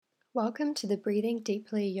Welcome to the Breathing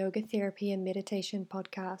Deeply Yoga Therapy and Meditation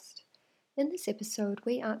podcast. In this episode,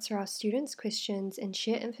 we answer our students' questions and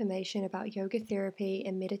share information about yoga therapy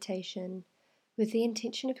and meditation with the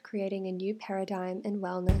intention of creating a new paradigm in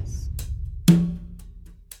wellness.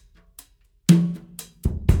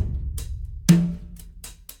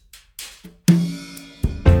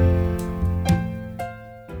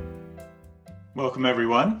 Welcome,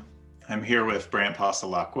 everyone. I'm here with Brant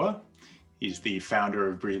Pasalakwa. He's the founder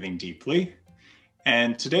of Breathing Deeply.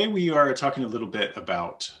 And today we are talking a little bit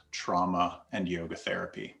about trauma and yoga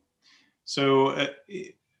therapy. So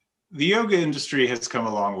the yoga industry has come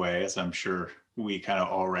a long way, as I'm sure we kind of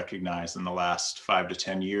all recognize in the last 5 to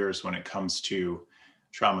 10 years when it comes to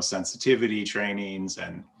trauma sensitivity trainings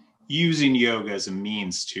and using yoga as a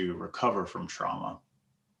means to recover from trauma.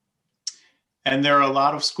 And there are a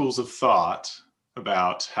lot of schools of thought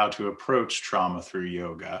about how to approach trauma through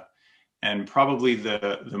yoga. And probably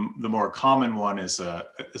the more common one is a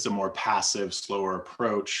more passive, slower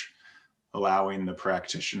approach, allowing the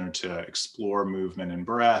practitioner to explore movement and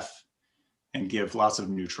breath and give lots of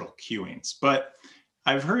neutral cueings. But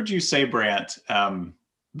I've heard you say, Brant,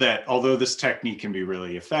 that although this technique can be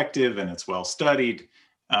really effective and it's well studied,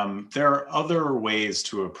 there are other ways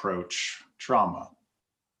to approach trauma.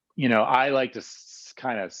 I like to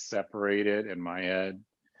kind of separate it in my head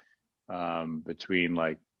between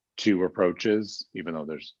like two approaches, even though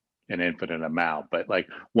there's an infinite amount. But like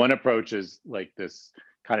one approach is like this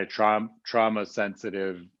kind of trauma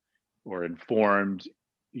sensitive or informed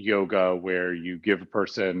yoga where you give a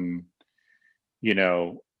person,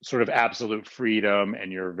 sort of absolute freedom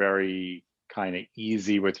and you're very kind of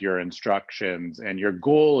easy with your instructions. And your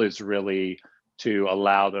goal is really to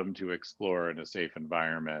allow them to explore in a safe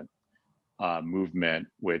environment, movement,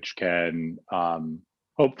 which can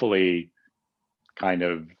hopefully kind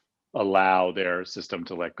of allow their system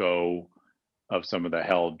to let go of some of the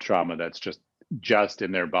held trauma that's just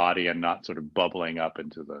in their body and not sort of bubbling up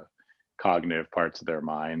into the cognitive parts of their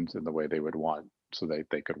minds in the way they would want, so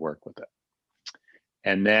they could work with it.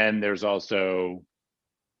 And then there's also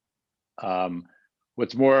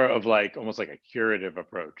what's more of like almost like a curative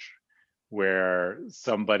approach, where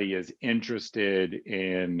somebody is interested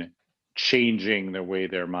in changing the way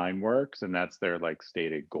their mind works, and that's their like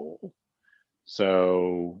stated goal.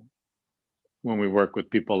 So when we work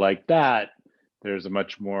with people like that, there's a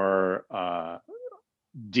much more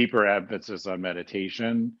deeper emphasis on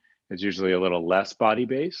meditation. It's usually a little less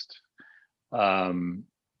body-based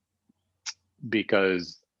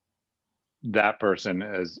because that person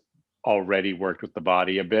has already worked with the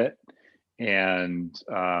body a bit. And,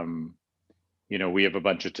 we have a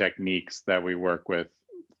bunch of techniques that we work with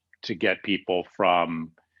to get people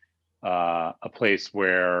from a place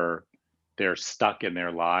where they're stuck in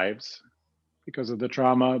their lives because of the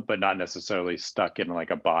trauma, but not necessarily stuck in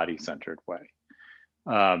like a body-centered way.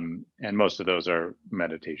 And most of those are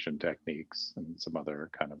meditation techniques and some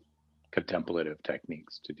other kind of contemplative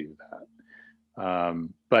techniques to do that.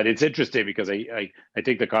 But it's interesting because I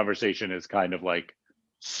think the conversation is kind of like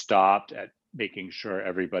stopped at making sure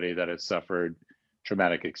everybody that has suffered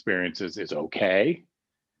traumatic experiences is okay,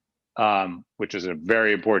 which is a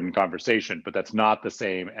very important conversation, but that's not the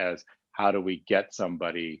same as how do we get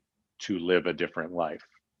somebody to live a different life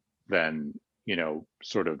than,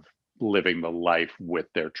 sort of living the life with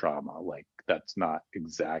their trauma. Like that's not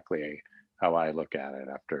exactly how I look at it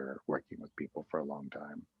after working with people for a long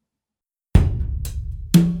time.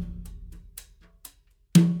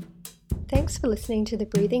 Thanks for listening to the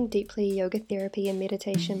Breathing Deeply Yoga Therapy and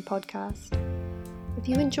Meditation podcast. If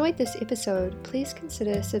you enjoyed this episode, please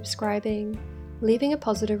consider subscribing, leaving a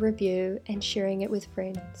positive review, and sharing it with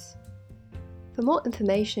friends. For more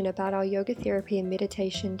information about our yoga therapy and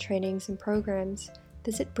meditation trainings and programs,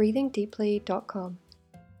 visit breathingdeeply.com.